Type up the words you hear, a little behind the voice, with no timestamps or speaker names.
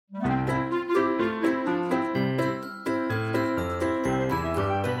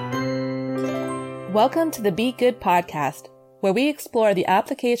Welcome to the Be Good podcast, where we explore the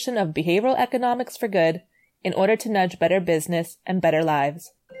application of behavioral economics for good in order to nudge better business and better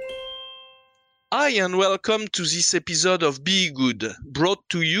lives. Hi and welcome to this episode of Be Good, brought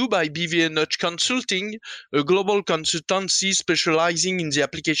to you by BVA Nudge Consulting, a global consultancy specializing in the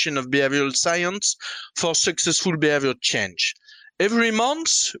application of behavioral science for successful behavior change. Every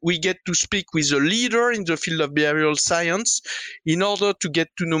month, we get to speak with a leader in the field of behavioral science in order to get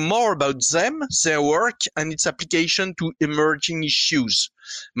to know more about them, their work, and its application to emerging issues.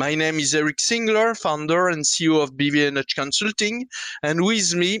 My name is Eric Singler, founder and CEO of BVA Nudge Consulting, and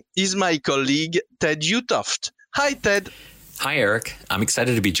with me is my colleague, Ted Utoft. Hi, Ted. Hi, Eric. I'm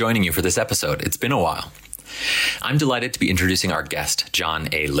excited to be joining you for this episode. It's been a while. I'm delighted to be introducing our guest, John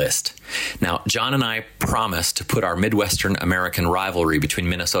A. List. Now, John and I promised to put our Midwestern American rivalry between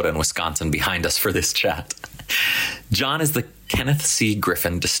Minnesota and Wisconsin behind us for this chat. John is the Kenneth C.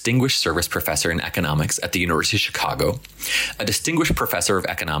 Griffin Distinguished Service Professor in Economics at the University of Chicago, a Distinguished Professor of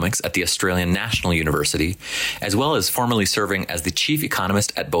Economics at the Australian National University, as well as formerly serving as the Chief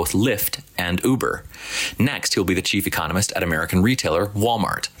Economist at both Lyft and Uber. Next, he'll be the Chief Economist at American retailer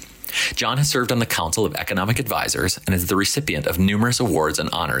Walmart. John has served on the Council of Economic Advisors and is the recipient of numerous awards and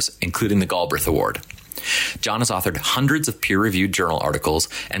honors, including the Galbraith Award. John has authored hundreds of peer-reviewed journal articles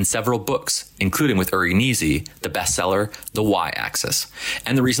and several books, including with Uri Gneezy, the bestseller The Y-Axis,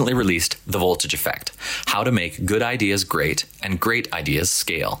 and the recently released The Voltage Effect, How to Make Good Ideas Great and Great Ideas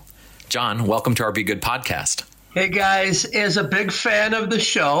Scale. John, welcome to our Be Good podcast. Hey guys, as a big fan of the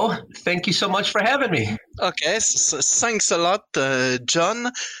show, thank you so much for having me. Okay, thanks a lot,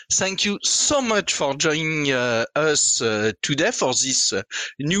 John. Thank you so much for joining us today for this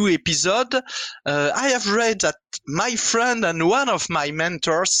new episode. I have read that my friend and one of my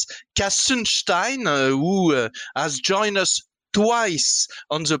mentors, Cass Sunstein, who has joined us twice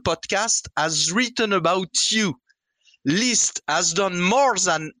on the podcast, has written about you. List has done more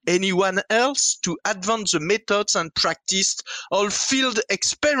than anyone else to advance the methods and practice of field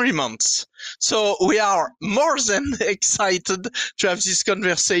experiments. So we are more than excited to have this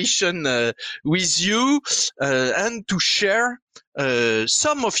conversation with you and to share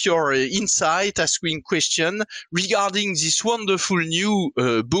some of your insight, asking questions regarding this wonderful new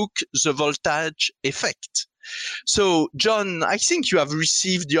book, The Voltage Effect. So, John, I think you have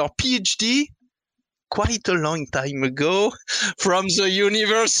received your PhD quite a long time ago from the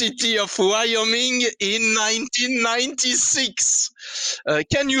University of Wyoming in 1996.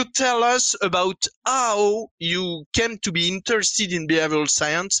 Can you tell us about how you came to be interested in behavioral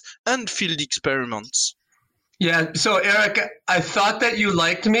science and field experiments? Yeah, so Eric, I thought that you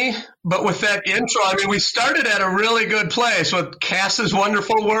liked me, but with that intro, we started at a really good place with Cass's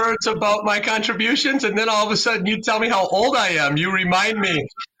wonderful words about my contributions, and then all of a sudden you tell me how old I am. You remind me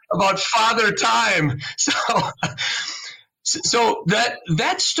about Father Time. So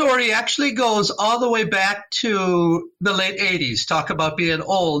that story actually goes all the way back to the late 80s, talk about being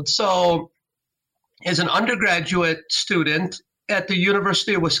old. So as an undergraduate student at the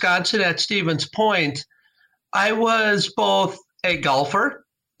University of Wisconsin at Stevens Point, I was both a golfer,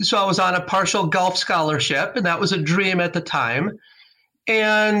 so I was on a partial golf scholarship, and that was a dream at the time.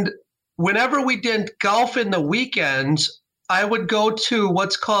 And whenever we didn't golf in the weekends, I would go to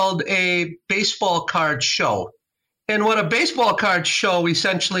what's called a baseball card show. And what a baseball card show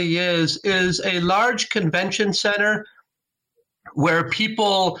essentially is a large convention center where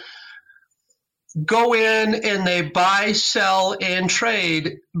people go in and they buy, sell, and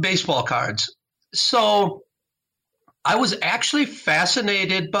trade baseball cards. So I was actually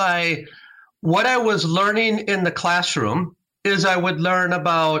fascinated by what I was learning in the classroom. Is I would learn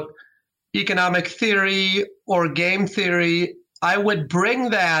about economic theory or game theory. I would bring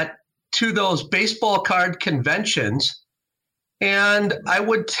that to those baseball card conventions and I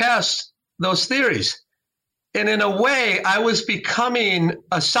would test those theories. And in a way, I was becoming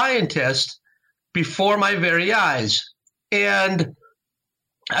a scientist before my very eyes. And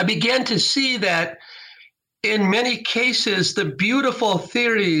I began to see that in many cases, the beautiful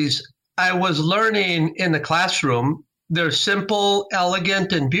theories I was learning in the classroom, they're simple,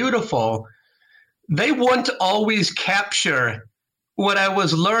 elegant, and beautiful. They wouldn't always capture what I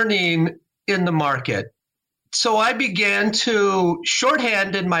was learning in the market. So I began to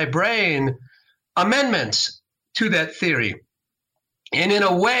shorthand in my brain amendments to that theory. And in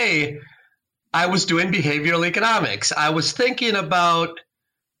a way, I was doing behavioral economics. I was thinking about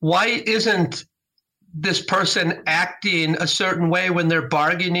why isn't this person acting a certain way when they're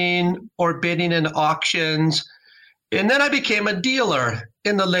bargaining or bidding in auctions. And then I became a dealer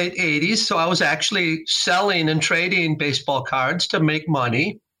in the late 80s. So I was actually selling and trading baseball cards to make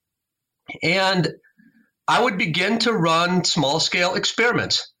money. And I would begin to run small-scale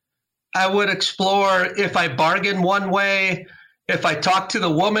experiments. I would explore if I bargain one way, if I talk to the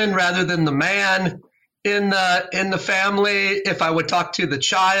woman rather than the man in the family, if I would talk to the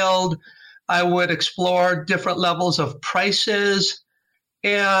child, I would explore different levels of prices.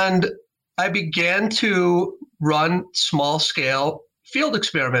 And I began to run small-scale field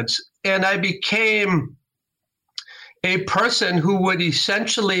experiments. And I became a person who would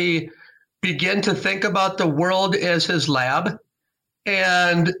essentially begin to think about the world as his lab.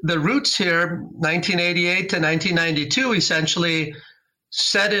 And the roots here, 1988 to 1992, essentially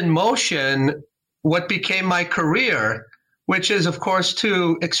set in motion what became my career, which is, of course,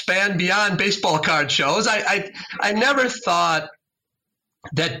 to expand beyond baseball card shows. I never thought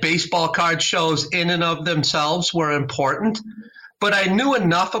that baseball card shows in and of themselves were important, but I knew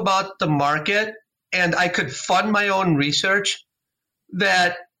enough about the market and I could fund my own research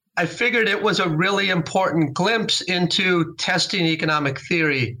that I figured it was a really important glimpse into testing economic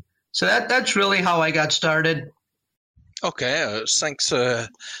theory. So that's really how I got started. Okay, thanks a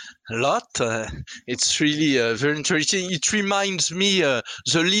lot. It's really very interesting. It reminds me the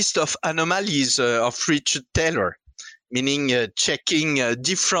list of anomalies of Richard Taylor, meaning checking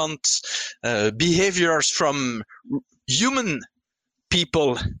different behaviors from human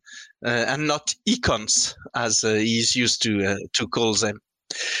people and not icons, as he's used to call them.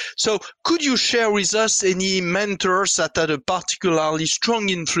 So could you share with us any mentors that had a particularly strong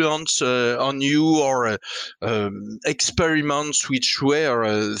influence on you, or experiments which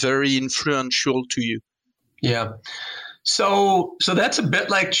were very influential to you? Yeah. So that's a bit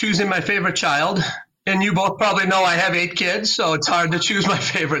like choosing my favorite child. And you both probably know I have 8 kids, so it's hard to choose my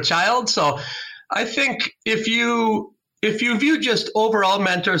favorite child. So I think if you view just overall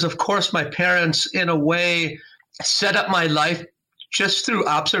mentors, of course, my parents in a way set up my life just through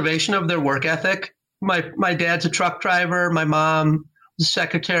observation of their work ethic. My dad's a truck driver. My mom was a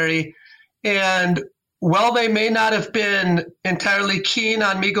secretary. And while they may not have been entirely keen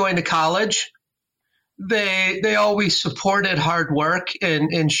on me going to college, they always supported hard work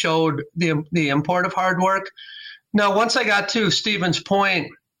and showed the import of hard work. Now, once I got to Stevens Point,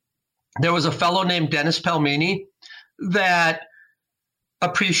 there was a fellow named Dennis Palmini that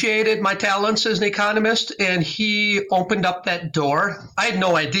appreciated my talents as an economist, and he opened up that door. I had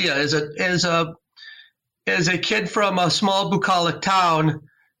no idea. As a kid from a small bucolic town,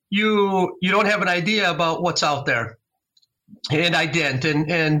 you don't have an idea about what's out there, and I didn't.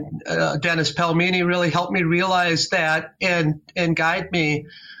 And Dennis Palmini really helped me realize that and guide me.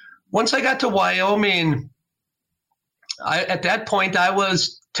 Once I got to Wyoming, at that point I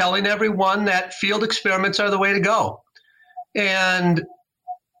was telling everyone that field experiments are the way to go, and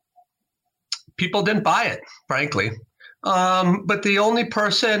people didn't buy it, frankly. But the only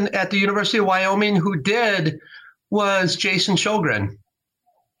person at the University of Wyoming who did was Jason Sjogren.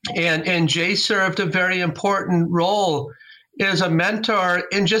 And Jay served a very important role as a mentor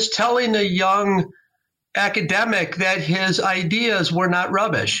in just telling a young academic that his ideas were not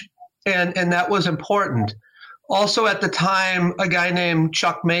rubbish. And that was important. Also at the time, a guy named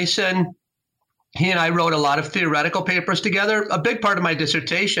Chuck Mason, he and I wrote a lot of theoretical papers together. A big part of my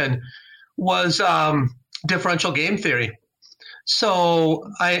dissertation was differential game theory. So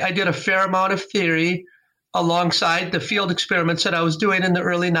I did a fair amount of theory alongside the field experiments that I was doing in the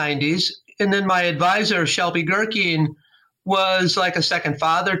early 90s. And then my advisor, Shelby Gerking, was like a second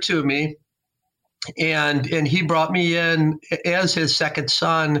father to me. And he brought me in as his second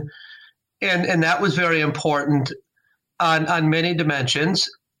son. And that was very important on many dimensions.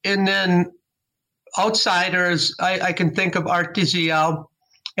 And then outsiders, I can think of Art Diziel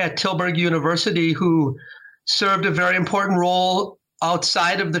at Tilburg University, who served a very important role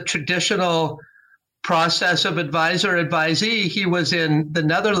outside of the traditional process of advisor-advisee. He was in the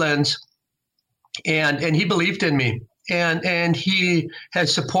Netherlands, and he believed in me, and he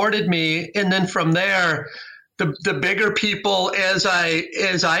has supported me. And then from there, the bigger people, as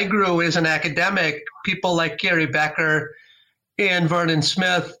I grew as an academic, people like Gary Becker and Vernon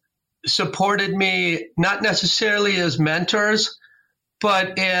Smith supported me, not necessarily as mentors,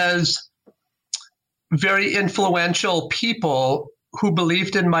 but as very influential people who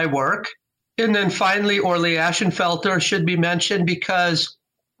believed in my work. And then finally, Orley Ashenfelter should be mentioned, because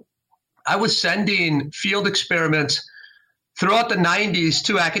I was sending field experiments throughout the 90s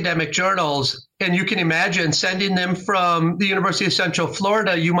to academic journals. And you can imagine sending them from the University of Central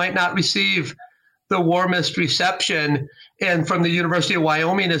Florida, you might not receive the warmest reception. And from the University of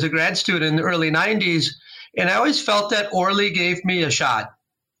Wyoming as a grad student in the early 90s. And I always felt that Orley gave me a shot.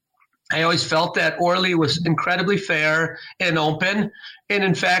 I always felt that Orley was incredibly fair and open. And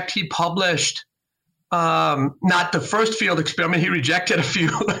in fact, he published not the first field experiment. He rejected a few,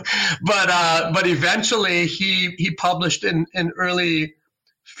 but eventually he published an early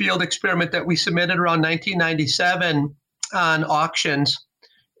field experiment that we submitted around 1997 on auctions.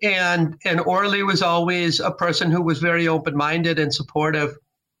 And Orley was always a person who was very open-minded and supportive.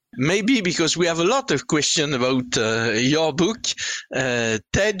 Maybe because we have a lot of questions about your book.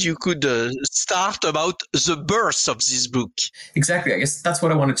 Ted, you could start about the birth of this book. Exactly. I guess that's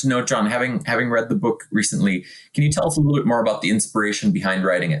what I wanted to know, John. Having read the book recently, can you tell us a little bit more about the inspiration behind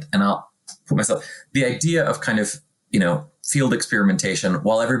writing it? And I'll put myself, the idea of kind of, field experimentation,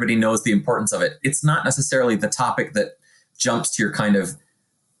 while everybody knows the importance of it, it's not necessarily the topic that jumps to your kind of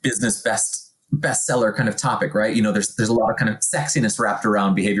business bestseller kind of topic, right? There's a lot of kind of sexiness wrapped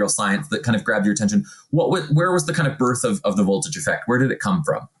around behavioral science that kind of grabbed your attention. Where was the kind of birth of the voltage effect? Where did it come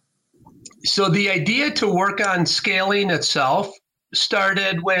from? So the idea to work on scaling itself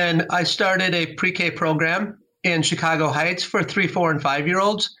started when I started a pre-K program in Chicago Heights for 3, 4, and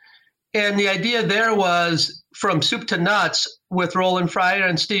 5-year-olds. And the idea there was from soup to nuts with Roland Fryer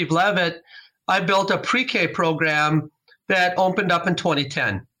and Steve Levitt. I built a pre-K program that opened up in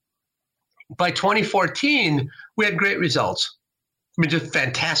 2010. By 2014, we had great results. I mean, just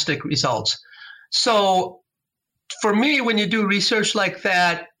fantastic results. So for me, when you do research like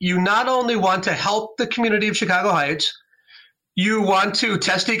that, you not only want to help the community of Chicago Heights, you want to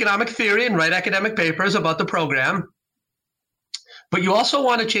test economic theory and write academic papers about the program, but you also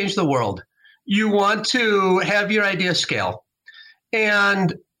want to change the world. You want to have your idea scale.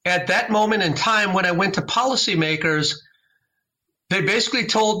 And at that moment in time, when I went to policymakers, they basically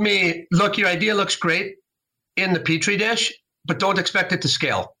told me, look, your idea looks great in the Petri dish, but don't expect it to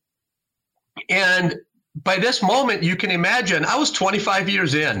scale. And by this moment, you can imagine, I was 25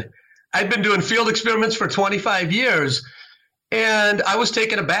 years in. I'd been doing field experiments for 25 years, and I was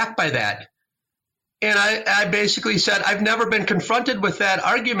taken aback by that. And I basically said, I've never been confronted with that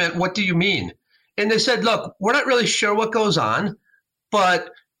argument. What do you mean? And they said, look, we're not really sure what goes on, but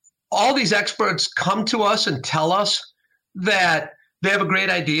all these experts come to us and tell us that they have a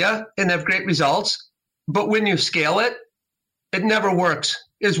great idea and they have great results, but when you scale it, it never works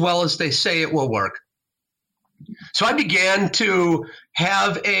as well as they say it will work. So I began to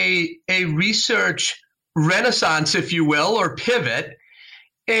have a research renaissance, if you will, or pivot.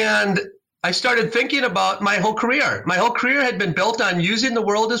 And I started thinking about my whole career. My whole career had been built on using the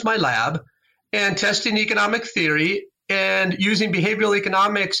world as my lab and testing economic theory and using behavioral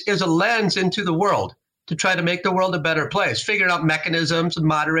economics as a lens into the world to try to make the world a better place, figuring out mechanisms and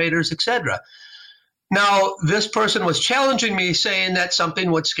moderators, etc. Now, this person was challenging me, saying that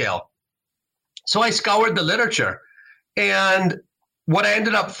something would scale. So I scoured the literature. And what I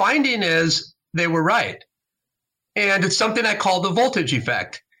ended up finding is they were right. And it's something I call the voltage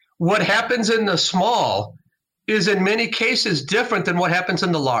effect. What happens in the small is in many cases different than what happens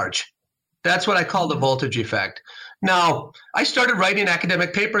in the large. That's what I call the voltage effect. Now, I started writing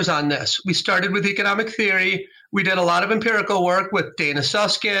academic papers on this. We started with economic theory. We did a lot of empirical work with Dana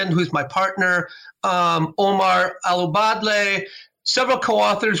Susskind, who's my partner, Omar Alubadle, several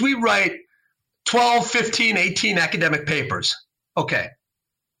co-authors. We write 12, 15, 18 academic papers. Okay.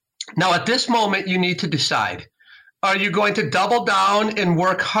 Now, at this moment, you need to decide. Are you going to double down and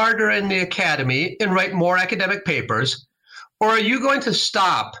work harder in the academy and write more academic papers? Or are you going to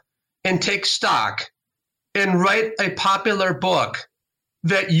stop and take stock and write a popular book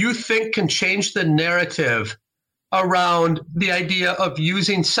that you think can change the narrative around the idea of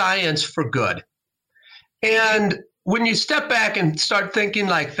using science for good? And when you step back and start thinking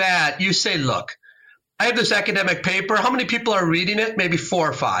like that, you say, look, I have this academic paper. How many people are reading it? Maybe 4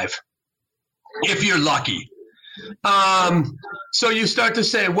 or 5, if you're lucky. So you start to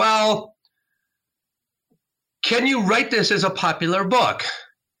say, well, can you write this as a popular book?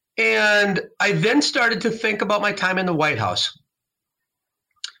 And I then started to think about my time in the White House.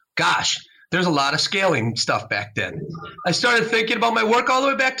 Gosh, there's a lot of scaling stuff back then. I started thinking about my work all the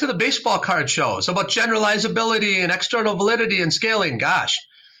way back to the baseball card shows, about generalizability and external validity and scaling. Gosh,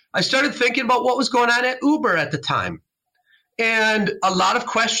 I started thinking about what was going on at Uber at the time. And a lot of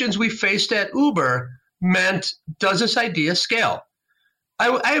questions we faced at Uber meant, does this idea scale?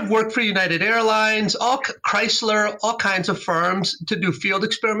 I have worked for United Airlines, Chrysler, all kinds of firms to do field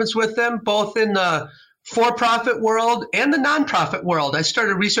experiments with them, both in the for-profit world and the nonprofit world. I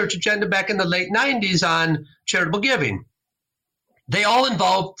started a research agenda back in the late 90s on charitable giving. They all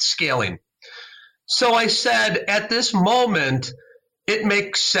involved scaling. So I said, at this moment, it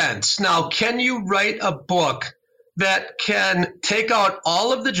makes sense. Now, can you write a book that can take out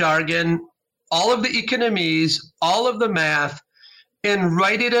all of the jargon, all of the economies, all of the math, and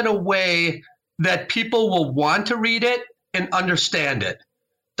write it in a way that people will want to read it and understand it.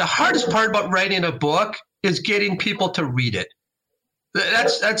 The hardest part about writing a book is getting people to read it.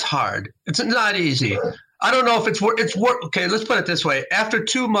 That's hard. It's not easy. I don't know if it's okay, let's put it this way. After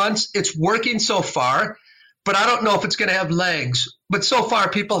 2 months, it's working so far, but I don't know if it's going to have legs. But so far,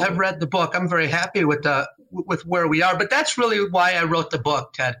 people have read the book. I'm very happy with where we are. But that's really why I wrote the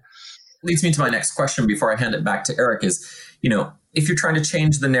book, Ted. Leads me to my next question before I hand it back to Eric is, if you're trying to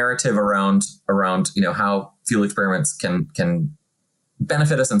change the narrative around how field experiments can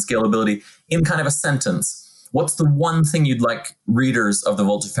benefit us and scalability in kind of a sentence, what's the one thing you'd like readers of The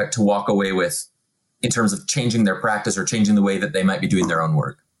Voltage Effect to walk away with in terms of changing their practice or changing the way that they might be doing their own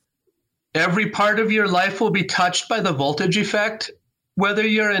work? Every part of your life will be touched by the voltage effect. Whether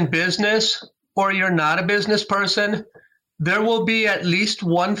you're in business or you're not a business person, there will be at least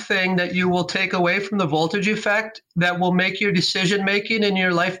one thing that you will take away from the voltage effect that will make your decision-making in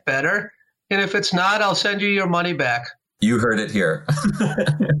your life better. And if it's not, I'll send you your money back. You heard it here.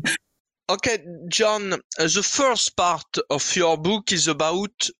 Okay, John, the first part of your book is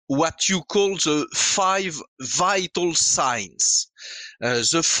about what you call the 5 vital signs,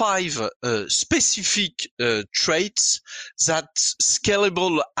 the 5 specific traits that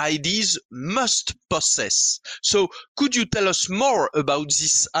scalable ideas must possess. So could you tell us more about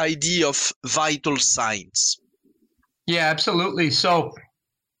this idea of vital signs? Yeah, absolutely. So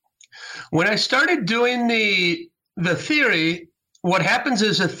when I started doing the theory, what happens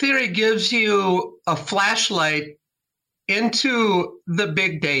is a theory gives you a flashlight into the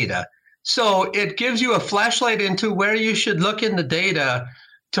big data. So it gives you a flashlight into where you should look in the data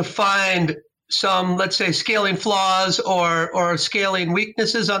to find some, let's say, scaling flaws or scaling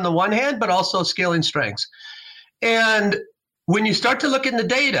weaknesses on the one hand, but also scaling strengths. And when you start to look in the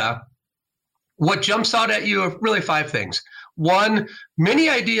data, what jumps out at you are really 5 things. 1, many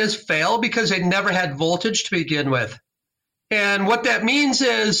ideas fail because they never had voltage to begin with. And what that means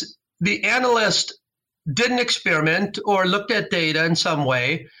is the analyst didn't experiment or looked at data in some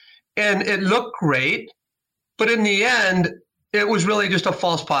way, and it looked great, but in the end, it was really just a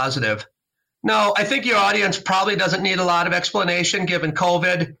false positive. Now, I think your audience probably doesn't need a lot of explanation given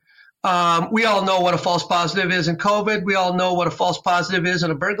COVID. We all know what a false positive is in COVID. We all know what a false positive is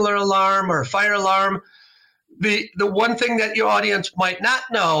in a burglar alarm or a fire alarm. The one thing that your audience might not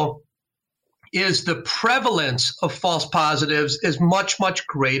know is the prevalence of false positives is much, much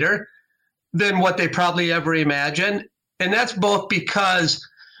greater than what they probably ever imagine. And that's both because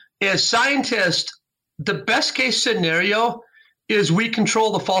as scientists, the best case scenario is we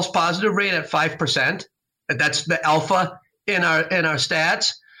control the false positive rate at 5%. That's the alpha in our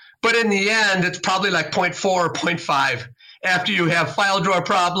stats. But in the end, it's probably like 0.4 or 0.5 after you have file drawer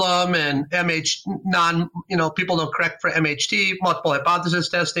problem and people don't correct for MHT, multiple hypothesis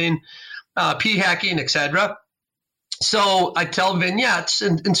testing, p-hacking, etc. So I tell vignettes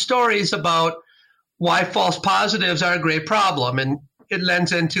and stories about why false positives are a great problem. And it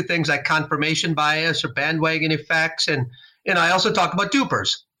lends into things like confirmation bias or bandwagon effects. And I also talk about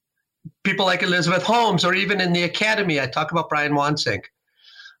dupers, people like Elizabeth Holmes, or even in the academy, I talk about Brian Wansink.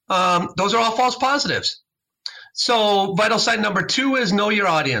 Those are all false positives. So vital sign number 2 is know your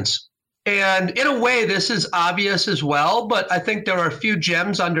audience. And in a way, this is obvious as well, but I think there are a few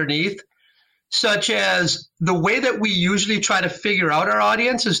gems underneath, such as the way that we usually try to figure out our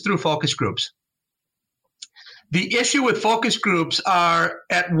audience is through focus groups. The issue with focus groups are,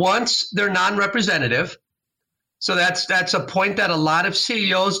 at once, they're non-representative. So that's a point that a lot of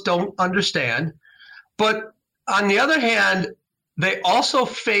CEOs don't understand. But on the other hand, they also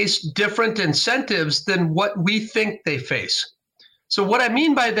face different incentives than what we think they face. So what I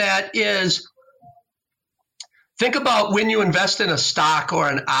mean by that is, think about when you invest in a stock or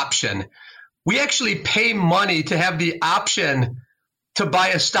an option. We actually pay money to have the option to buy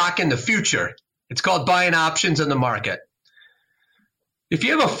a stock in the future. It's called buying options in the market. If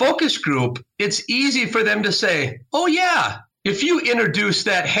you have a focus group, it's easy for them to say, oh yeah, if you introduce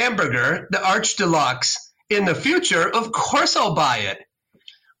that hamburger, the Arch Deluxe, in the future, of course I'll buy it.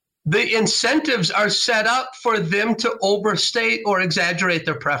 The incentives are set up for them to overstate or exaggerate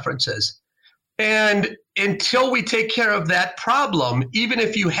their preferences. And until we take care of that problem, even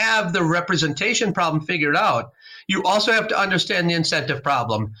if you have the representation problem figured out, you also have to understand the incentive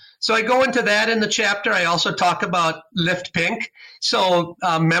problem. So I go into that in the chapter. I also talk about Lift Pink. So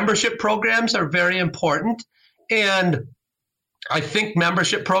membership programs are very important. And I think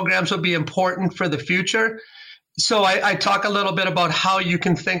membership programs will be important for the future. So I talk a little bit about how you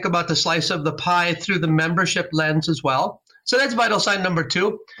can think about the slice of the pie through the membership lens as well. So that's vital sign number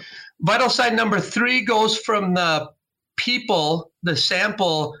 2. Vital sign number 3 goes from the people, the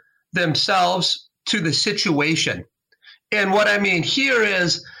sample themselves, to the situation. And what I mean here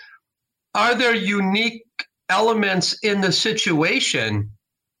is, are there unique elements in the situation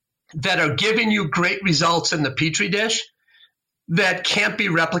that are giving you great results in the Petri dish that can't be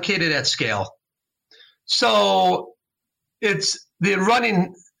replicated at scale? So it's the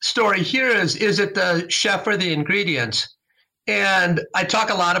running story here is it the chef or the ingredients? And I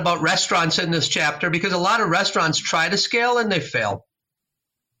talk a lot about restaurants in this chapter because a lot of restaurants try to scale and they fail.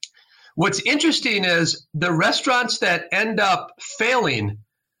 What's interesting is the restaurants that end up failing,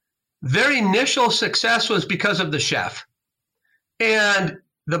 their initial success was because of the chef. And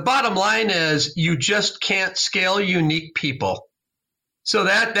the bottom line is you just can't scale unique people. So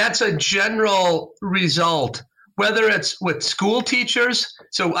that's a general result, whether it's with school teachers.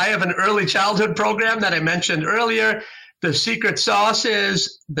 So I have an early childhood program that I mentioned earlier. The secret sauce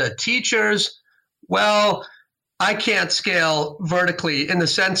is the teachers. Well, I can't scale vertically in the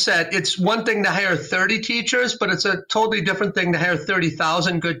sense that it's one thing to hire 30 teachers, but it's a totally different thing to hire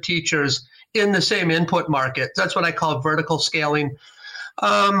 30,000 good teachers in the same input market. That's what I call vertical scaling.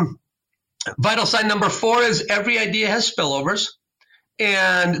 Vital sign number 4 is every idea has spillovers.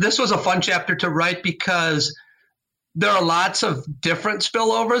 And this was a fun chapter to write because there are lots of different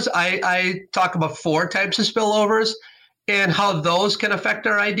spillovers. I talk about 4 types of spillovers and how those can affect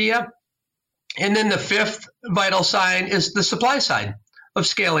our idea. And then the 5th vital sign is the supply side of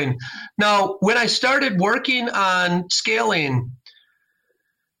scaling. Now, when I started working on scaling,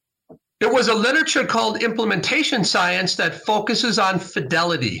 there was a literature called implementation science that focuses on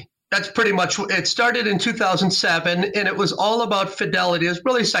fidelity. That's pretty much, it started in 2007, and it was all about fidelity. It was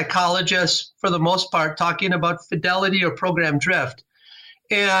really psychologists, for the most part, talking about fidelity or program drift.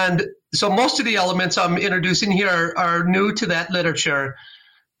 And so most of the elements I'm introducing here are new to that literature.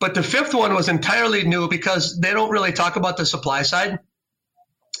 But the 5th one was entirely new because they don't really talk about the supply side.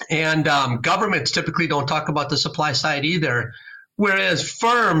 And governments typically don't talk about the supply side either. Whereas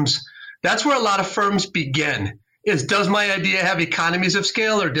firms, that's where a lot of firms begin, is does my idea have economies of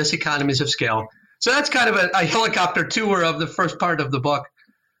scale or diseconomies of scale? So that's kind of a helicopter tour of the first part of the book.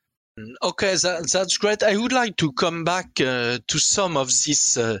 Okay, that's great. I would like to come back to some of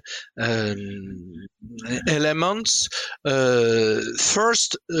these elements.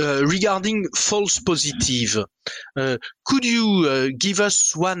 First, regarding false positive, could you give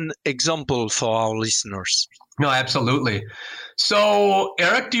us one example for our listeners? No, absolutely. So,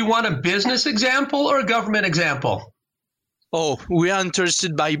 Eric, do you want a business example or a government example? Oh, we are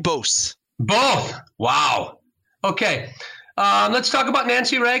interested by both. Both? Wow. Okay. Let's talk about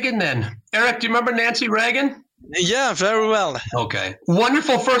Nancy Reagan then. Eric, do you remember Nancy Reagan? Yeah, very well. Okay.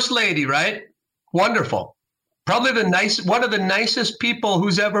 Wonderful first lady, right? Wonderful. Probably one of the nicest people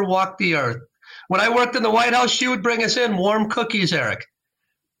who's ever walked the earth. When I worked in the White House, she would bring us in warm cookies, Eric.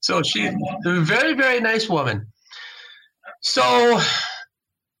 So she's a very, very nice woman. So,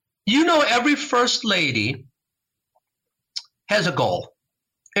 every first lady has a goal,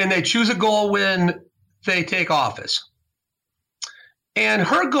 and they choose a goal when they take office. And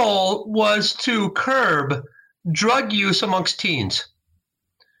her goal was to curb drug use amongst teens.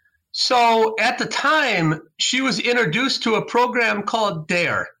 So at the time, she was introduced to a program called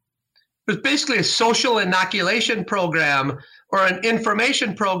DARE. It was basically a social inoculation program or an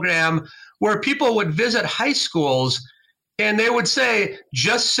information program where people would visit high schools and they would say,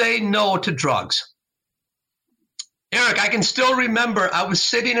 just say no to drugs. Eric, I can still remember I was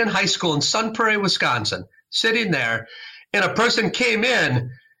sitting in high school in Sun Prairie, Wisconsin, sitting there, and a person came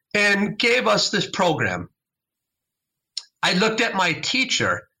in and gave us this program. I looked at my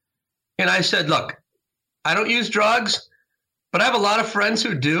teacher and I said, look, I don't use drugs, but I have a lot of friends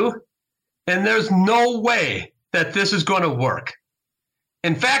who do, and there's no way that this is going to work.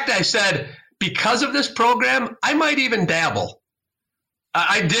 In fact, I said, because of this program, I might even dabble.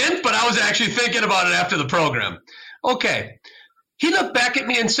 I didn't, but I was actually thinking about it after the program. Okay. He looked back at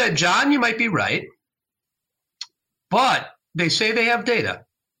me and said, John, you might be right, but they say they have data.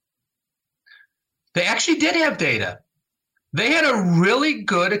 They actually did have data. They had a really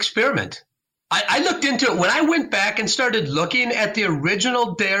good experiment. I looked into it. When I went back and started looking at the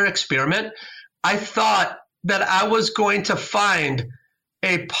original DARE experiment, I thought that I was going to find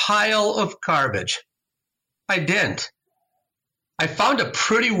a pile of garbage. I didn't. I found a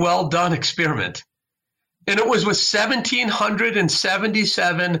pretty well done experiment. And it was with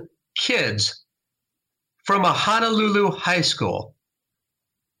 1,777 kids from a Honolulu high school.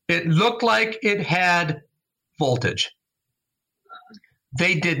 It looked like it had voltage.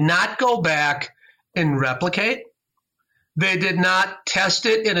 They did not go back and replicate. They did not test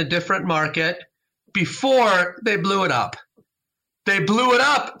it in a different market before they blew it up. They blew it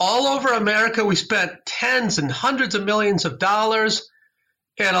up all over America. We spent tens and hundreds of millions of dollars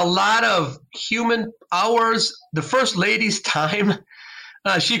and a lot of human hours. The First Lady's time.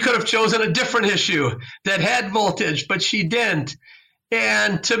 She could have chosen a different issue that had voltage, but she didn't.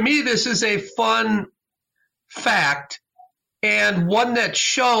 And to me, this is a fun fact and one that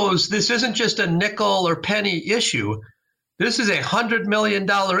shows this isn't just a nickel or penny issue. This is $100 million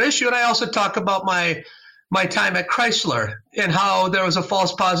issue. And I also talk about my time at Chrysler and how there was a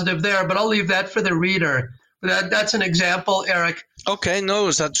false positive there, but I'll leave that for the reader. That's an example, Eric. Okay,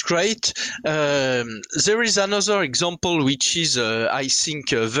 no, that's great. There is another example which is, I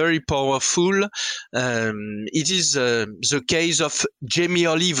think, very powerful. It is the case of Jamie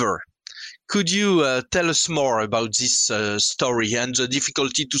Oliver. Could you tell us more about this story and the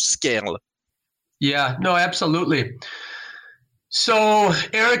difficulty to scale? Yeah, no, absolutely. So,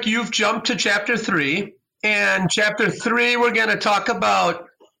 Eric, you've jumped to chapter 3. And chapter 3, we're going to talk about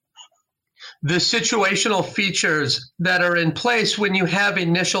the situational features that are in place when you have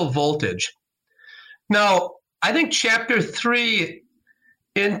initial voltage. Now, I think chapter 3,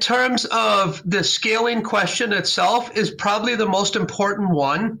 in terms of the scaling question itself, is probably the most important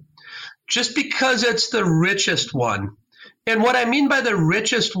one, just because it's the richest one. And what I mean by the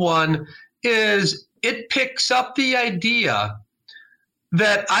richest one is it picks up the idea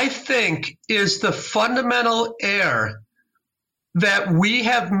that I think is the fundamental error that we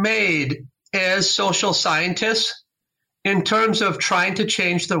have made as social scientists in terms of trying to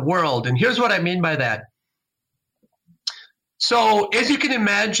change the world. And here's what I mean by that. So as you can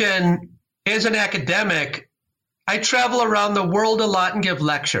imagine, as an academic, I travel around the world a lot and give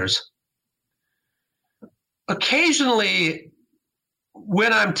lectures. Occasionally,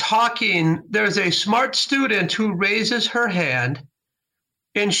 when I'm talking, there's a smart student who raises her hand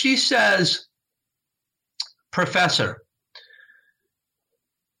and she says, "Professor,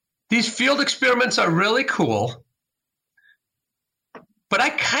 these field experiments are really cool, but I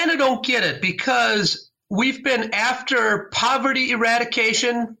kind of don't get it because we've been after poverty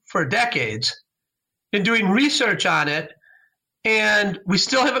eradication for decades and doing research on it, and we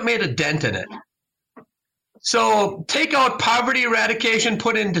still haven't made a dent in it. So take out poverty eradication,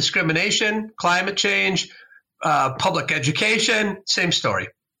 put in discrimination, climate change, public education, same story."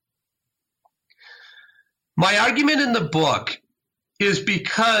 My argument in the book is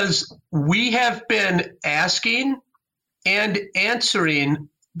because we have been asking and answering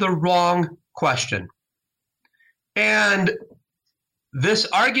the wrong question. And this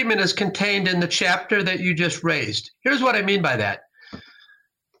argument is contained in the chapter that you just raised. Here's what I mean by that.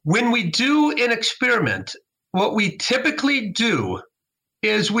 When we do an experiment, what we typically do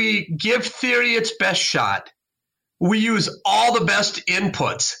is we give theory its best shot. We use all the best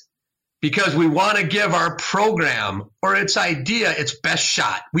inputs because we want to give our program or its idea its best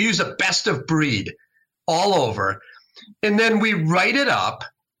shot. We use a best of breed all over. And then we write it up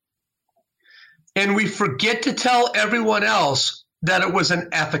and we forget to tell everyone else that it was an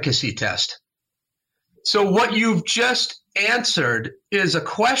efficacy test. So what you've just answered is a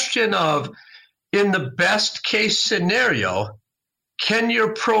question of, in the best case scenario, can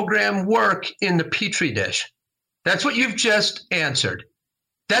your program work in the Petri dish? That's what you've just answered.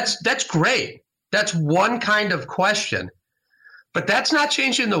 That's great. That's one kind of question. But that's not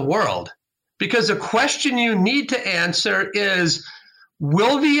changing the world, because the question you need to answer is,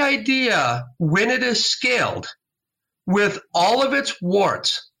 will the idea, when it is scaled with all of its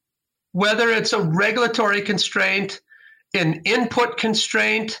warts, whether it's a regulatory constraint, an input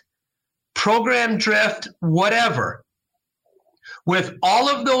constraint, program drift, whatever, with all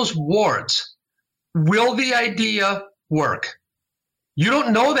of those warts, will the idea work? You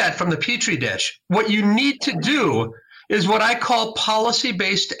don't know that from the Petri dish. What you need to do is what I call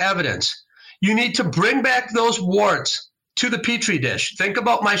policy-based evidence. You need to bring back those warts to the Petri dish. Think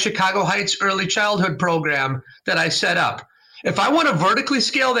about my Chicago Heights early childhood program that I set up. If I want to vertically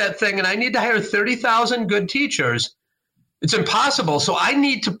scale that thing and I need to hire 30,000 good teachers, it's impossible. So I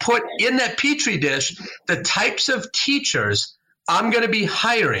need to put in that Petri dish the types of teachers I'm going to be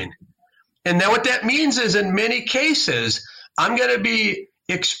hiring. And then what that means is, in many cases, I'm going to be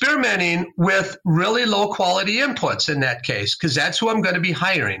experimenting with really low quality inputs in that case, because that's who I'm going to be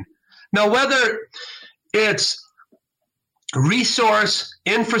hiring. Now, whether it's resource,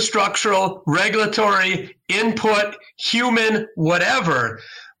 infrastructural, regulatory, input, human, whatever,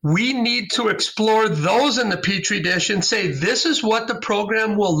 We need to explore those in the Petri dish and say, this is what the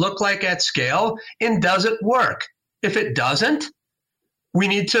program will look like at scale, and does it work? If it doesn't, we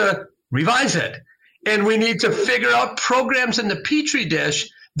need to revise it. And we need to figure out programs in the Petri dish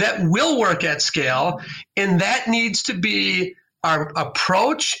that will work at scale. And that needs to be our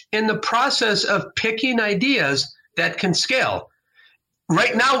approach in the process of picking ideas that can scale.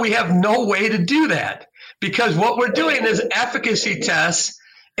 Right now, we have no way to do that because what we're doing is efficacy tests.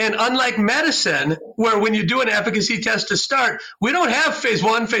 And unlike medicine, where when you do an efficacy test to start, we don't have phase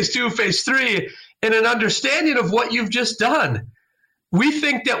 1, phase 2, phase 3, and an understanding of what you've just done. We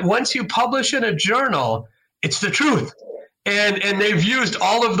think that once you publish in a journal, it's the truth. And they've used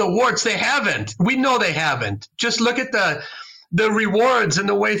all of the warts. They haven't. We know they haven't. Just look at the rewards and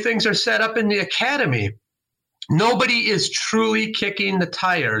the way things are set up in the academy. Nobody is truly kicking the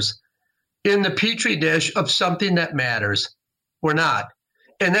tires in the Petri dish of something that matters. We're not.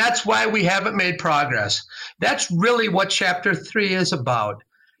 And that's why we haven't made progress. That's really what Chapter 3 is about.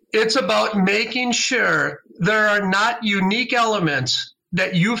 It's about making sure there are not unique elements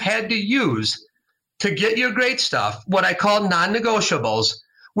that you've had to use to get your great stuff, what I call non-negotiables.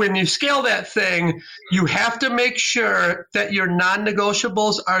 When you scale that thing, you have to make sure that your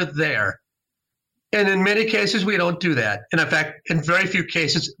non-negotiables are there. And in many cases, we don't do that. And in fact, in very few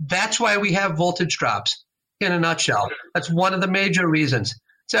cases, that's why we have voltage drops, in a nutshell. That's one of the major reasons.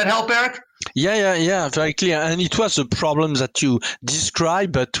 Does that help, Eric? Yeah, very clear. And it was a problem that you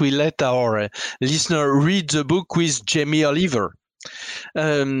described, but we let our listener read the book with Jamie Oliver.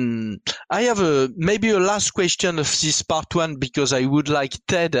 I have maybe a last question of this part 1, because I would like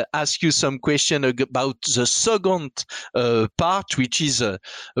Ted ask you some question about the second part, which is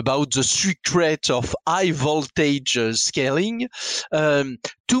about the secret of high voltage scaling.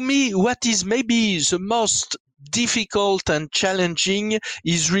 To me, what is maybe the most difficult and challenging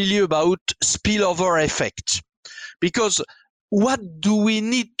is really about spillover effect, because what do we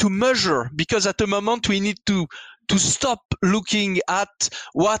need to measure? Because at the moment we need to stop looking at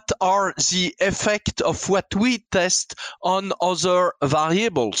what are the effect of what we test on other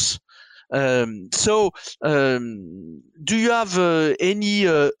variables. So do you have any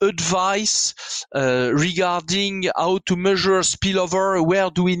advice regarding how to measure spillover? Where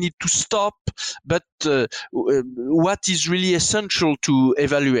do we need to stop? But what is really essential to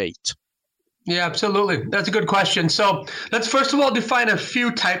evaluate? Yeah, absolutely. That's a good question. So let's first of all define a few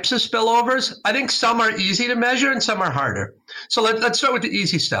types of spillovers. I think some are easy to measure and some are harder. So let's start with the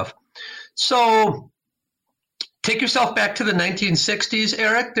easy stuff. So take yourself back to the 1960s,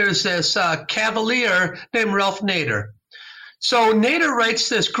 Eric. There's this cavalier named Ralph Nader. So Nader writes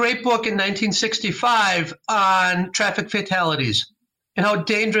this great book in 1965 on traffic fatalities and how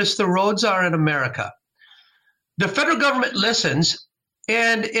dangerous the roads are in America. The federal government listens,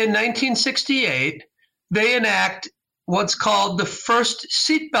 and in 1968, they enact what's called the first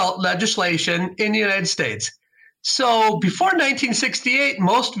seatbelt legislation in the United States. So before 1968,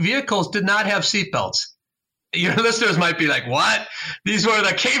 most vehicles did not have seatbelts. Your listeners might be like, what? These were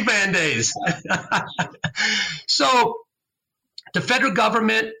the caveman days. So the federal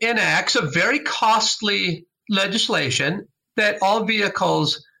government enacts a very costly legislation that all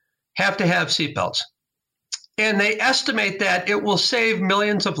vehicles have to have seatbelts. And they estimate that it will save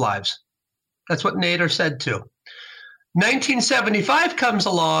millions of lives. That's what Nader said too. 1975 comes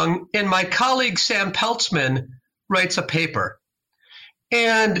along, and my colleague Sam Peltzman writes a paper.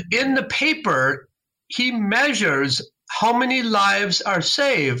 And in the paper, he measures how many lives are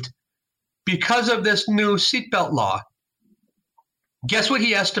saved because of this new seatbelt law. Guess what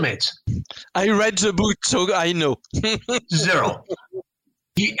he estimates? I read the book, so I know. 0.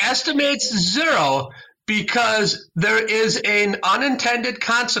 He estimates 0 because there is an unintended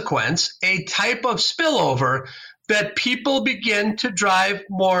consequence, a type of spillover, that people begin to drive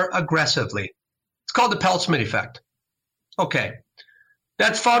more aggressively. It's called the Peltzman effect. Okay.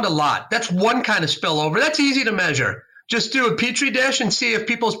 That's found a lot. That's one kind of spillover. That's easy to measure. Just do a Petri dish and see if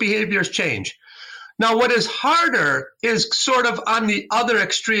people's behaviors change. Now, what is harder is sort of on the other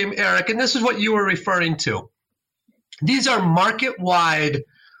extreme, Eric, and this is what you were referring to. These are market-wide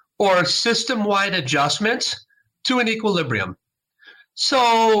or system-wide adjustments to an equilibrium.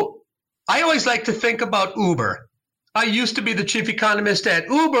 So I always like to think about Uber. I used to be the chief economist at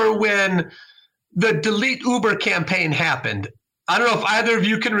Uber when the Delete Uber campaign happened. I don't know if either of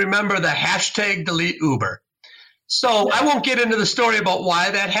you can remember the hashtag Delete Uber. So I won't get into the story about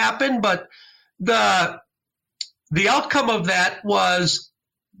why that happened, but the outcome of that was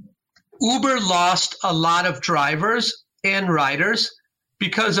Uber lost a lot of drivers and riders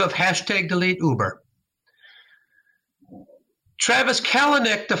because of hashtag Delete Uber. Travis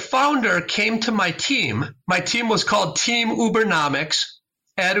Kalanick, the founder, came to my team. My team was called Team Ubernomics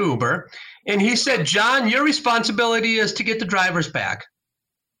at Uber. And he said, John, your responsibility is to get the drivers back.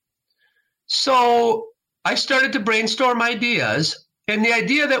 So I started to brainstorm ideas. And the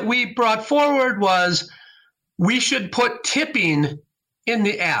idea that we brought forward was we should put tipping in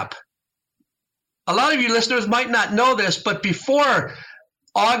the app. A lot of you listeners might not know this, but before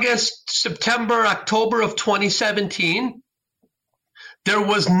August, September, October of 2017, there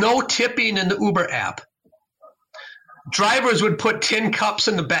was no tipping in the Uber app. Drivers would put tin cups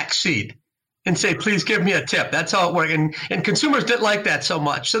in the back seat and say, please give me a tip. That's how it worked. And consumers didn't like that so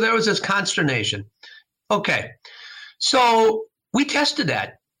much. So there was this consternation. Okay. So we tested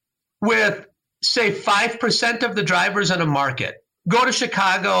that with, say, 5% of the drivers in a market. Go to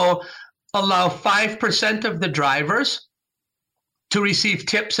Chicago, allow 5% of the drivers to receive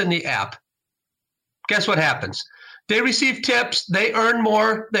tips in the app. Guess what happens? They receive tips, they earn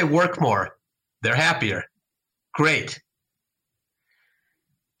more, they work more. They're happier. Great.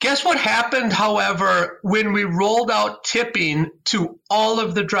 Guess what happened, however, when we rolled out tipping to all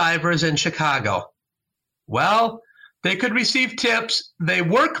of the drivers in Chicago? Well, they could receive tips, they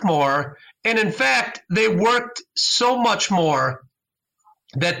work more, and in fact, they worked so much more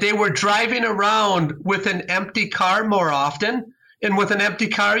that they were driving around with an empty car more often. And with an empty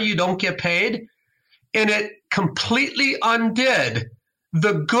car, you don't get paid. And it completely undid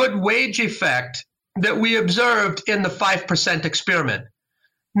the good wage effect that we observed in the 5% experiment.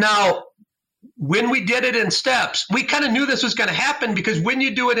 Now, when we did it in steps, we kind of knew this was going to happen because when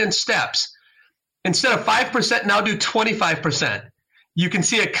you do it in steps, instead of 5%, now do 25%. You can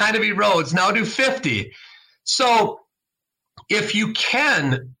see it kind of erodes. Now do 50. So if you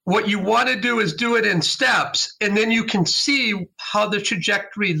can, what you want to do is do it in steps, and then you can see how the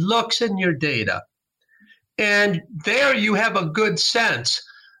trajectory looks in your data. And there you have a good sense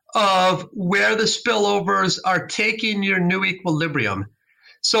of where the spillovers are taking your new equilibrium.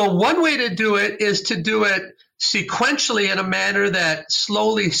 So one way to do it is to do it sequentially in a manner that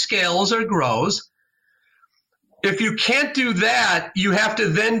slowly scales or grows. If you can't do that, you have to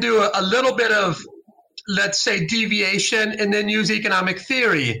then do a little bit of, let's say, deviation, and then use economic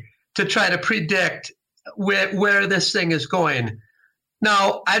theory to try to predict where this thing is going.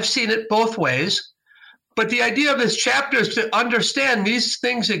 Now, I've seen it both ways, but the idea of this chapter is to understand these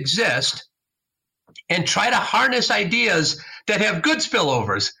things exist and try to harness ideas that have good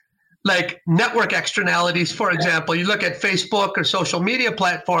spillovers, like network externalities, for example. You look at Facebook or social media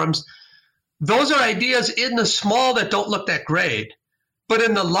platforms, those are ideas in the small that don't look that great. But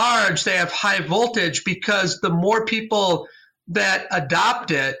in the large, they have high voltage because the more people that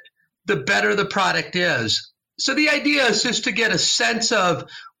adopt it, the better the product is. So the idea is just to get a sense of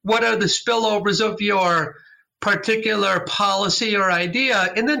what are the spillovers of your particular policy or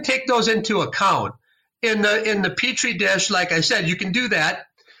idea, and then take those into account. In the Petri dish, like I said, you can do that.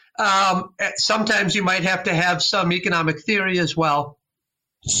 Sometimes you might have to have some economic theory as well.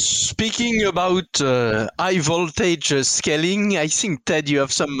 Speaking about high voltage scaling, I think, Ted, you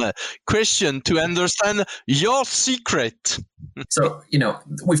have some question to understand your secret. So,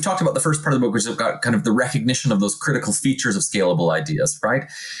 we've talked about the first part of the book, which has got kind of the recognition of those critical features of scalable ideas, right?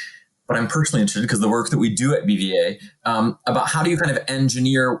 But I'm personally interested, because the work that we do at BVA, about how do you kind of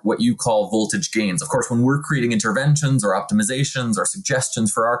engineer what you call voltage gains. Of course, when we're creating interventions or optimizations or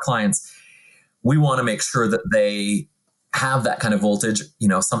suggestions for our clients, we want to make sure that they have that kind of voltage.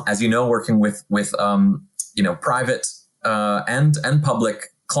 As you know, working with private and public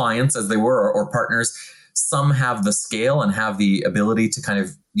clients, as they were, or partners, some have the scale and have the ability to kind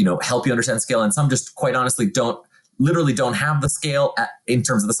of help you understand scale, and some just quite honestly don't have the scale in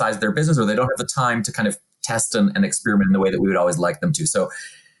terms of the size of their business, or they don't have the time to kind of test and experiment in the way that we would always like them to. So a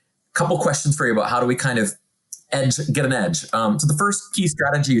couple questions for you about how do we kind of get an edge. So the first key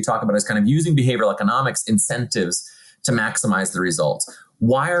strategy you talk about is kind of using behavioral economics incentives to maximize the results.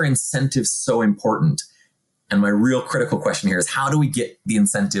 Why are incentives so important? And my real critical question here is, how do we get the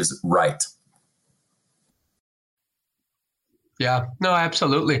incentives right? Yeah, no,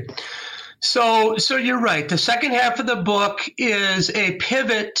 absolutely. So you're right. The second half of the book is a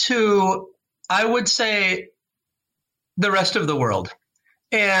pivot to, I would say, the rest of the world.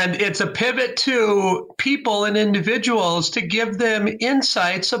 And it's a pivot to people and individuals to give them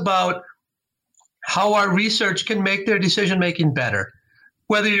insights about how our research can make their decision-making better,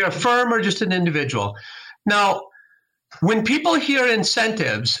 whether you're a firm or just an individual. Now, when people hear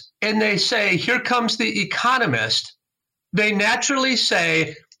incentives and they say, here comes the economist, they naturally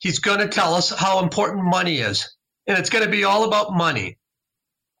say, he's going to tell us how important money is, and it's going to be all about money.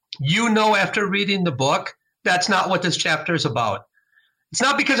 After reading the book, That's not what this chapter is about. It's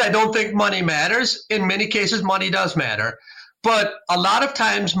not because I don't think money matters. In many cases, money does matter. But a lot of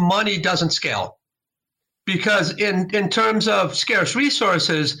times, money doesn't scale. Because in terms of scarce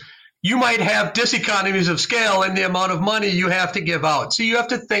resources, you might have diseconomies of scale in the amount of money you have to give out. So you have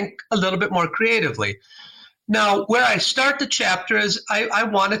to think a little bit more creatively. Now, where I start the chapter is I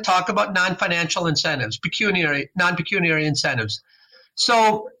want to talk about non-financial incentives, non-pecuniary incentives.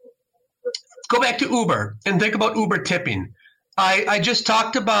 So go back to Uber and think about Uber tipping. I just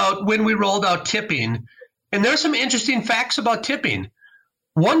talked about when we rolled out tipping, and there's some interesting facts about tipping.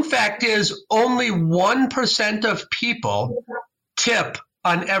 One fact is only 1% of people tip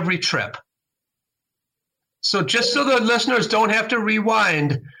on every trip. So just so the listeners don't have to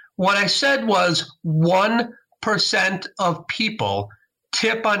rewind, what I said was 1% of people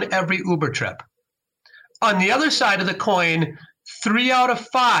tip on every Uber trip. On the other side of the coin, 3 out of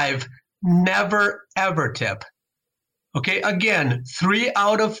 5 never ever tip. Okay, again, 3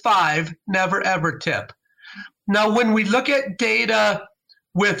 out of 5 never ever tip. Now, when we look at data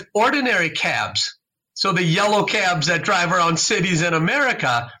with ordinary cabs, so the yellow cabs that drive around cities in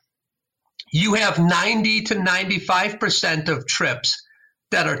America, you have 90 to 95% of trips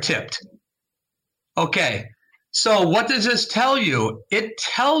that are tipped. Okay, so what does this tell you? It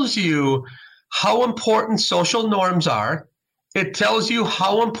tells you how important social norms are. It tells you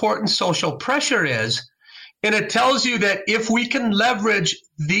how important social pressure is. And it tells you that if we can leverage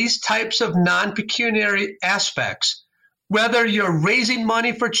these types of non-pecuniary aspects, whether you're raising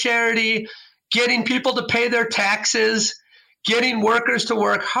money for charity, getting people to pay their taxes, getting workers to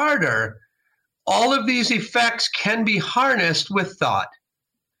work harder, all of these effects can be harnessed with thought.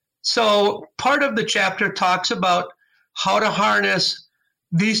 So part of the chapter talks about how to harness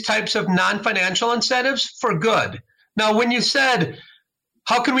these types of non-financial incentives for good. Now, when you said,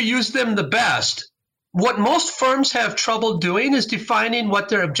 how can we use them the best? What most firms have trouble doing is defining what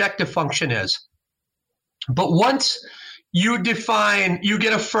their objective function is. But once you get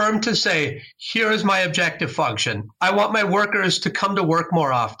a firm to say, here is my objective function. I want my workers to come to work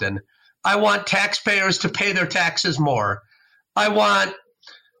more often. I want taxpayers to pay their taxes more. I want,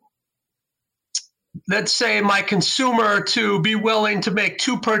 let's say, my consumer to be willing to make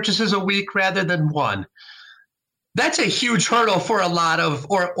 2 purchases a week rather than 1. That's a huge hurdle for a lot of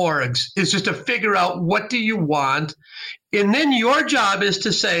orgs, is just to figure out what do you want. And then your job is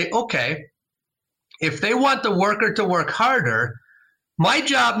to say, okay, if they want the worker to work harder, my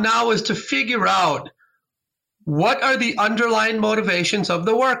job now is to figure out what are the underlying motivations of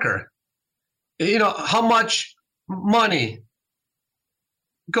the worker. You know, how much money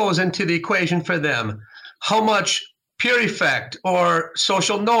goes into the equation for them, how much peer effect or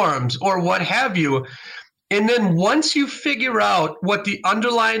social norms or what have you. And then once you figure out what the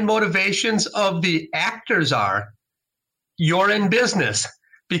underlying motivations of the actors are, you're in business,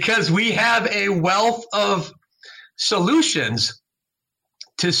 because we have a wealth of solutions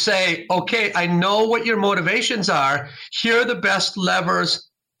to say, okay, I know what your motivations are. Here are the best levers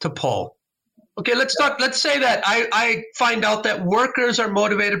to pull. Okay, let's say that I find out that workers are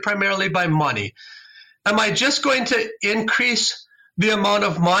motivated primarily by money. Am I just going to increase the amount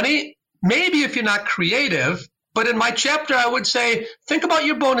of money? Maybe if you're not creative, but in my chapter, I would say, think about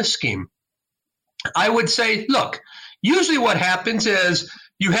your bonus scheme. I would say, look, usually what happens is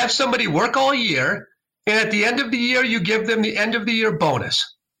you have somebody work all year, and at the end of the year, you give them the end of the year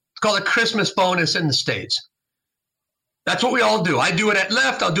bonus. It's called a Christmas bonus in the States. That's what we all do. I do it at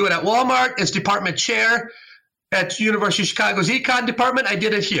Lyft. I'll do it at Walmart. As department chair at University of Chicago's Econ department, I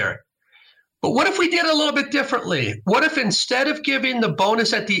did it here. But what if we did it a little bit differently? What if instead of giving the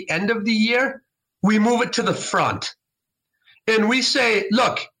bonus at the end of the year, we move it to the front? And we say,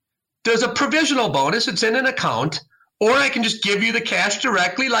 look, there's a provisional bonus. It's in an account. Or I can just give you the cash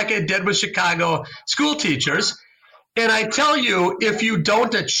directly like I did with Chicago school teachers. And I tell you, if you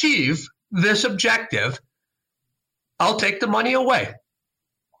don't achieve this objective, I'll take the money away.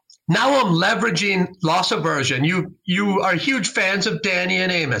 Now I'm leveraging loss aversion. You are huge fans of Danny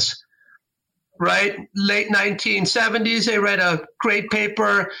and Amos. Right? Late 1970s, they read a great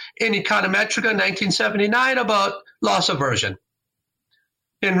paper in Econometrica in 1979 about loss aversion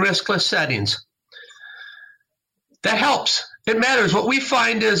in riskless settings. That helps. It matters. What we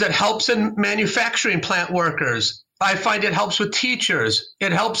find is it helps in manufacturing plant workers. I find it helps with teachers.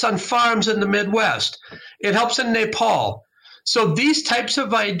 It helps on farms in the Midwest. It helps in Nepal. So these types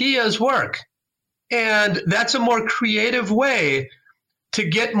of ideas work. And that's a more creative way to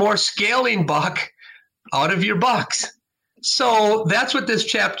get more scaling buck out of your bucks. So that's what this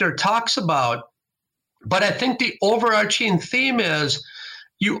chapter talks about. But I think the overarching theme is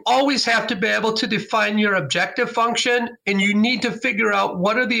you always have to be able to define your objective function, and you need to figure out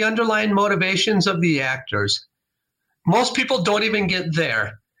what are the underlying motivations of the actors. Most people don't even get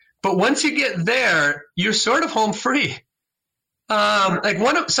there. But once you get there, you're sort of home free.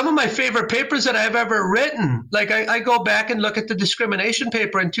 Some of my favorite papers that I've ever written, I go back and look at the discrimination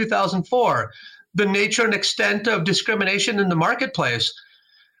paper in 2004, the nature and extent of discrimination in the marketplace.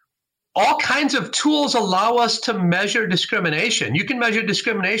 All kinds of tools allow us to measure discrimination. You can measure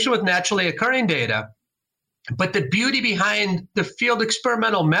discrimination with naturally occurring data. But the beauty behind the field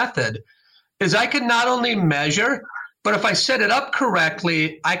experimental method is I can not only measure, but if I set it up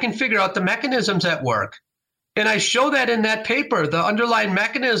correctly, I can figure out the mechanisms at work. And I show that in that paper. The underlying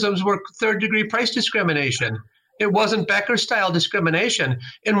mechanisms were third-degree price discrimination. It wasn't Becker-style discrimination.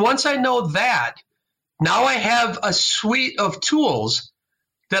 And once I know that, now I have a suite of tools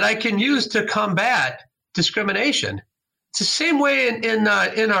that I can use to combat discrimination. It's the same way in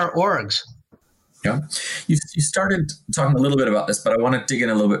our orgs. Yeah, you started talking a little bit about this, but I want to dig in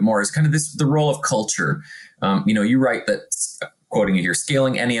a little bit more. It's kind of the role of culture. You write that, quoting you here,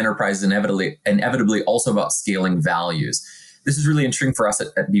 scaling any enterprise is inevitably also about scaling values. This is really intriguing for us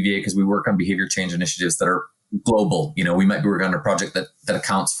at BVA because we work on behavior change initiatives that are global. We might be working on a project that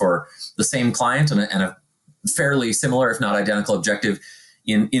accounts for the same client and a fairly similar, if not identical, objective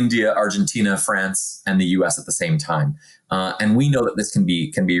in India, Argentina, France, and the US at the same time. And we know that this can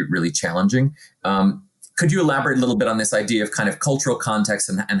be really challenging. Could you elaborate a little bit on this idea of kind of cultural context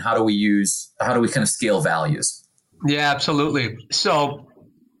and how do we kind of scale values? Yeah, absolutely. So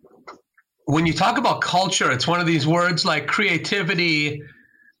when you talk about culture, it's one of these words like creativity,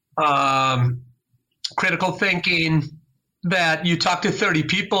 critical thinking, that you talk to 30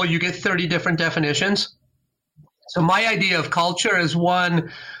 people, you get 30 different definitions. So my idea of culture is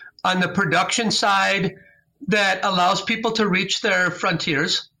one on the production side that allows people to reach their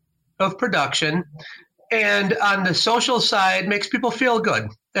frontiers of production. And on the social side, makes people feel good.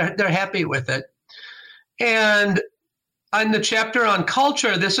 They're happy with it. And on the chapter on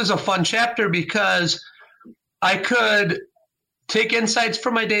culture, this is a fun chapter because I could take insights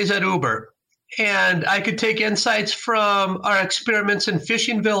from my days at Uber. And I could take insights from our experiments in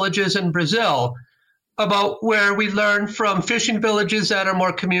fishing villages in Brazil about where we learn from fishing villages that are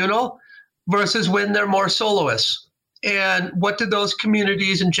more communal versus when they're more soloists. And what do those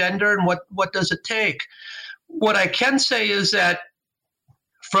communities engender and what does it take? What I can say is that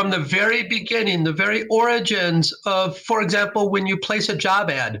from the very beginning, the very origins of, for example, when you place a job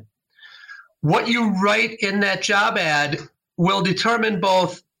ad, what you write in that job ad will determine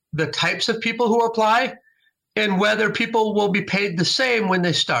both the types of people who apply and whether people will be paid the same when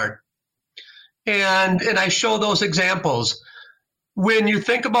they start. And I show those examples. When you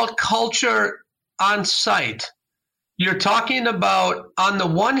think about culture on site, you're talking about, on the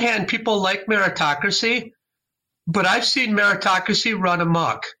one hand, people like meritocracy, but I've seen meritocracy run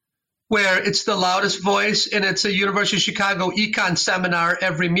amok, where it's the loudest voice and it's a University of Chicago econ seminar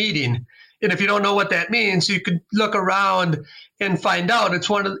every meeting. And if you don't know what that means, you could look around and find out.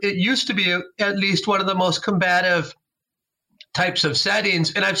 It used to be at least one of the most combative types of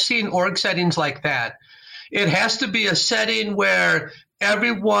settings. And I've seen org settings like that. It has to be a setting where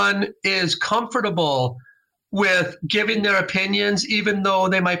everyone is comfortable with giving their opinions, even though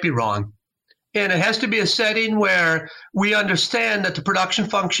they might be wrong. And it has to be a setting where we understand that the production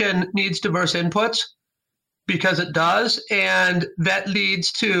function needs diverse inputs, because it does. And that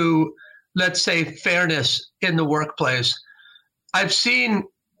leads to, let's say, fairness in the workplace. I've seen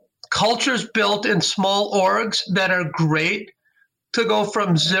cultures built in small orgs that are great to go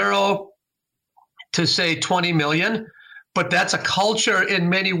from 0 to, say, 20 million. But that's a culture in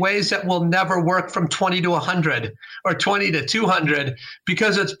many ways that will never work from 20 to 100 or 20 to 200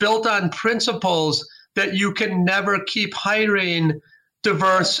 because it's built on principles that you can never keep hiring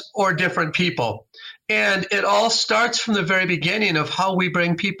diverse or different people. And it all starts from the very beginning of how we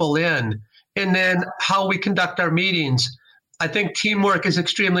bring people in and then how we conduct our meetings. I think teamwork is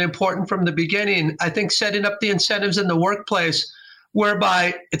extremely important from the beginning. I think setting up the incentives in the workplace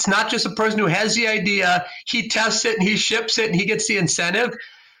whereby it's not just a person who has the idea, he tests it and he ships it and he gets the incentive.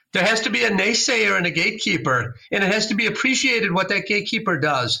 There has to be a naysayer and a gatekeeper, and it has to be appreciated what that gatekeeper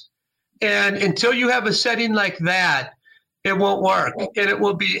does. And until you have a setting like that, it won't work, and it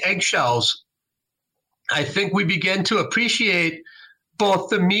will be eggshells. I think we begin to appreciate both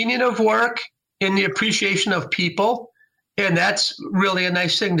the meaning of work and the appreciation of people. And that's really a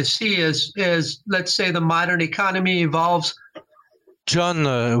nice thing to see as let's say, the modern economy evolves.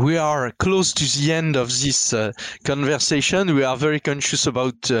 John, we are close to the end of this conversation. We are very conscious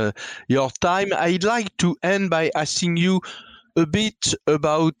about your time. I'd like to end by asking you a bit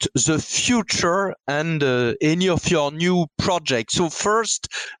about the future and any of your new projects. So first,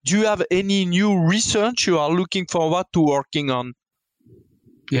 do you have any new research you are looking forward to working on?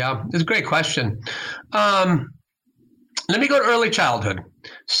 Yeah, it's a great question. Let me go to early childhood.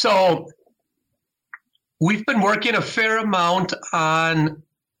 So we've been working a fair amount on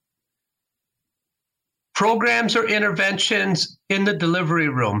programs or interventions in the delivery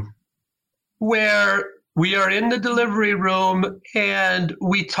room, where we are in the delivery room and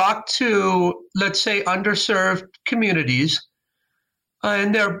we talk to, let's say, underserved communities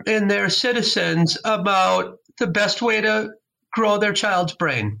and their citizens about the best way to grow their child's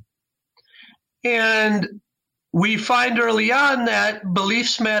brain. And we find early on that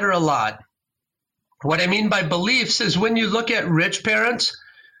beliefs matter a lot. What I mean by beliefs is when you look at rich parents,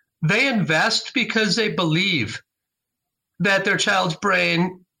 they invest because they believe that their child's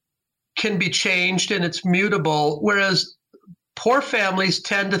brain can be changed and it's mutable, whereas poor families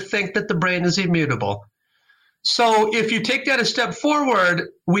tend to think that the brain is immutable. So if you take that a step forward,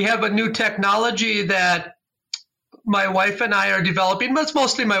 we have a new technology that my wife and I are developing, but it's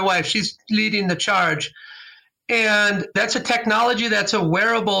mostly my wife. She's leading the charge. And that's a technology that's a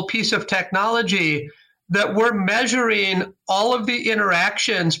wearable piece of technology that we're measuring all of the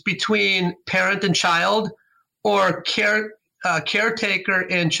interactions between parent and child or caretaker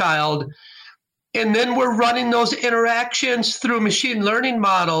and child. And then we're running those interactions through machine learning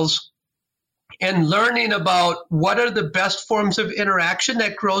models and learning about what are the best forms of interaction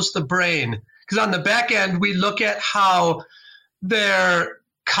that grows the brain. Because on the back end, we look at how their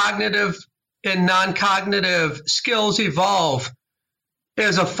cognitive and non-cognitive skills evolve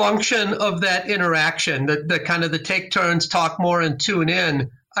as a function of that interaction, the kind of the take turns, talk more, and tune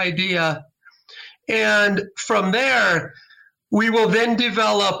in idea. And from there, we will then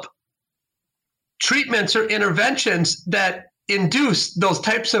develop treatments or interventions that induce those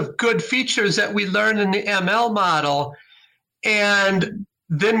types of good features that we learn in the ML model. And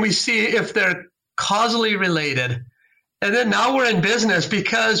then we see if they're causally related. And then now we're in business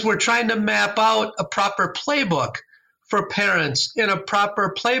because we're trying to map out a proper playbook for parents and a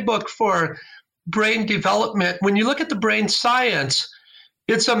proper playbook for brain development. When you look at the brain science,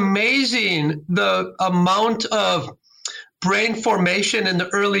 it's amazing the amount of brain formation in the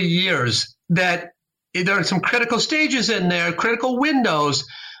early years, that there are some critical stages in there, critical windows,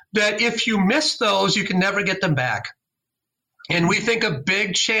 that if you miss those, you can never get them back. And we think a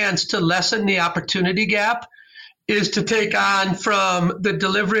big chance to lessen the opportunity gap is to take on from the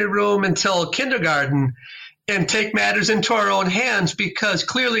delivery room until kindergarten and take matters into our own hands, because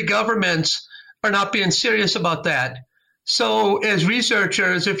clearly governments are not being serious about that. So as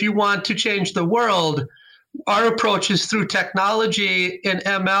researchers, if you want to change the world, our approach is through technology and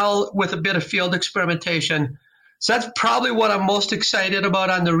ML with a bit of field experimentation. So that's probably what I'm most excited about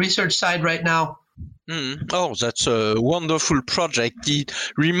on the research side right now. Oh, that's a wonderful project. It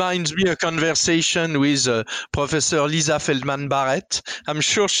reminds me of a conversation with Professor Lisa Feldman Barrett. I'm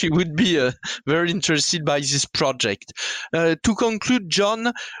sure she would be very interested by this project. To conclude,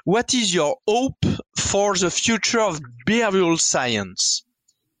 John, what is your hope for the future of behavioral science?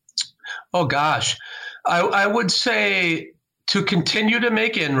 Oh, gosh. I would say to continue to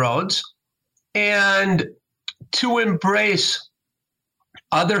make inroads and to embrace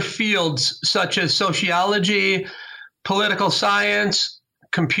other fields such as sociology, political science,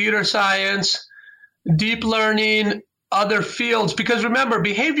 computer science, deep learning, other fields. Because remember,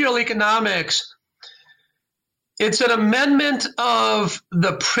 behavioral economics, it's an amendment of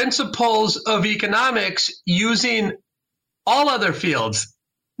the principles of economics using all other fields,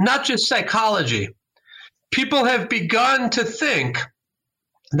 not just psychology. People have begun to think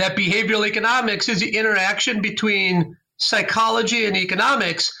that behavioral economics is the interaction between psychology and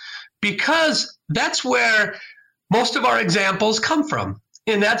economics, because that's where most of our examples come from.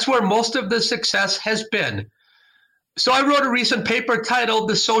 And that's where most of the success has been. So I wrote a recent paper titled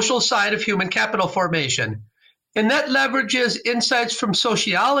The Social Side of Human Capital Formation. And that leverages insights from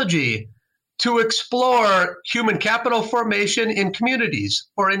sociology to explore human capital formation in communities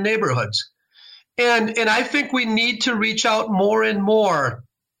or in neighborhoods. And I think we need to reach out more and more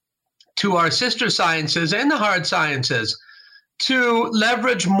to our sister sciences and the hard sciences to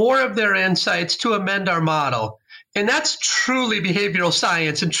leverage more of their insights to amend our model. And that's truly behavioral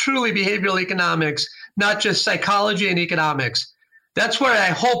science and truly behavioral economics, not just psychology and economics. That's where I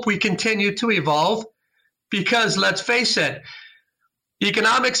hope we continue to evolve, because let's face it,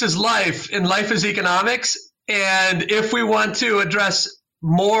 economics is life and life is economics. And if we want to address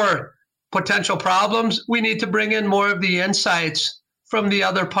more potential problems, we need to bring in more of the insights from the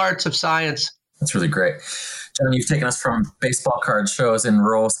other parts of science. That's really great. John, you've taken us from baseball card shows in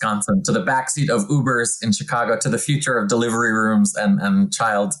rural Wisconsin to the backseat of Ubers in Chicago to the future of delivery rooms and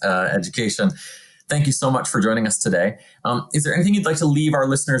child education. Thank you so much for joining us today. Is there anything you'd like to leave our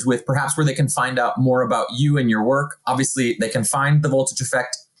listeners with, perhaps where they can find out more about you and your work? Obviously, they can find The Voltage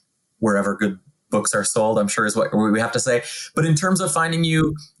Effect wherever good books are sold, I'm sure is what we have to say. But in terms of finding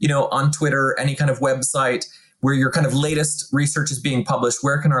you, on Twitter, any kind of website where your kind of latest research is being published,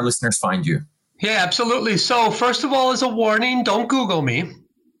 where can our listeners find you? Yeah, absolutely. So first of all, as a warning, don't Google me.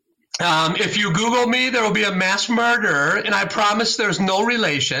 If you Google me, there will be a mass murderer, and I promise there's no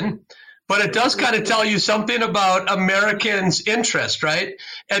relation. But it does kind of tell you something about Americans' interest, right?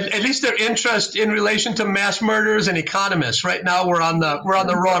 At least their interest in relation to mass murderers and economists. Right now, we're on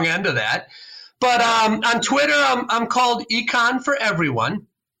the wrong end of that. But on Twitter, I'm called Econ for Everyone.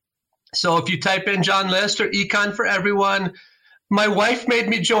 So if you type in John List or Econ for Everyone, my wife made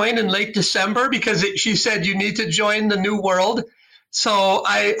me join in late December because she said you need to join the new world. So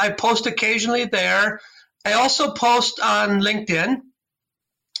I post occasionally there. I also post on LinkedIn.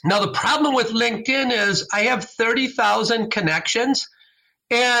 Now, the problem with LinkedIn is I have 30,000 connections.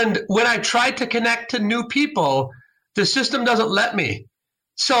 And when I try to connect to new people, the system doesn't let me.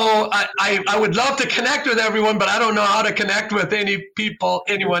 So I would love to connect with everyone, but I don't know how to connect with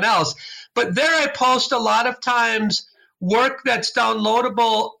anyone else. But there I post a lot of times work that's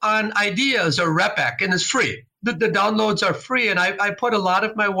downloadable on Ideas or Repec, and it's free. The downloads are free. And I put a lot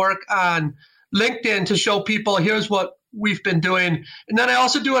of my work on LinkedIn to show people, here's what we've been doing. And then I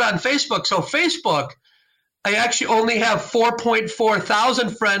also do it on Facebook. So Facebook, I actually only have 4.4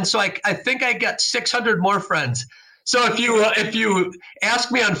 thousand friends. So I think I get 600 more friends. So if you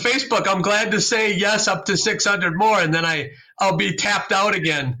ask me on Facebook, I'm glad to say yes, up to 600 more. And then I'll be tapped out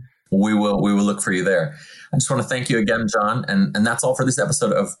again. We will look for you there. I just want to thank you again, John. And that's all for this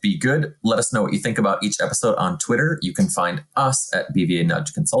episode of Be Good. Let us know what you think about each episode on Twitter. You can find us at BVA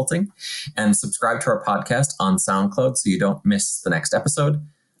Nudge Consulting and subscribe to our podcast on SoundCloud so you don't miss the next episode.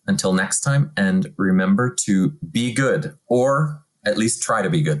 Until next time, and remember to be good, or at least try to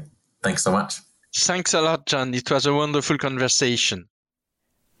be good. Thanks so much. Thanks a lot, John. It was a wonderful conversation.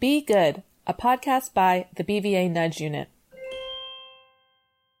 Be Good, a podcast by the BVA Nudge Unit.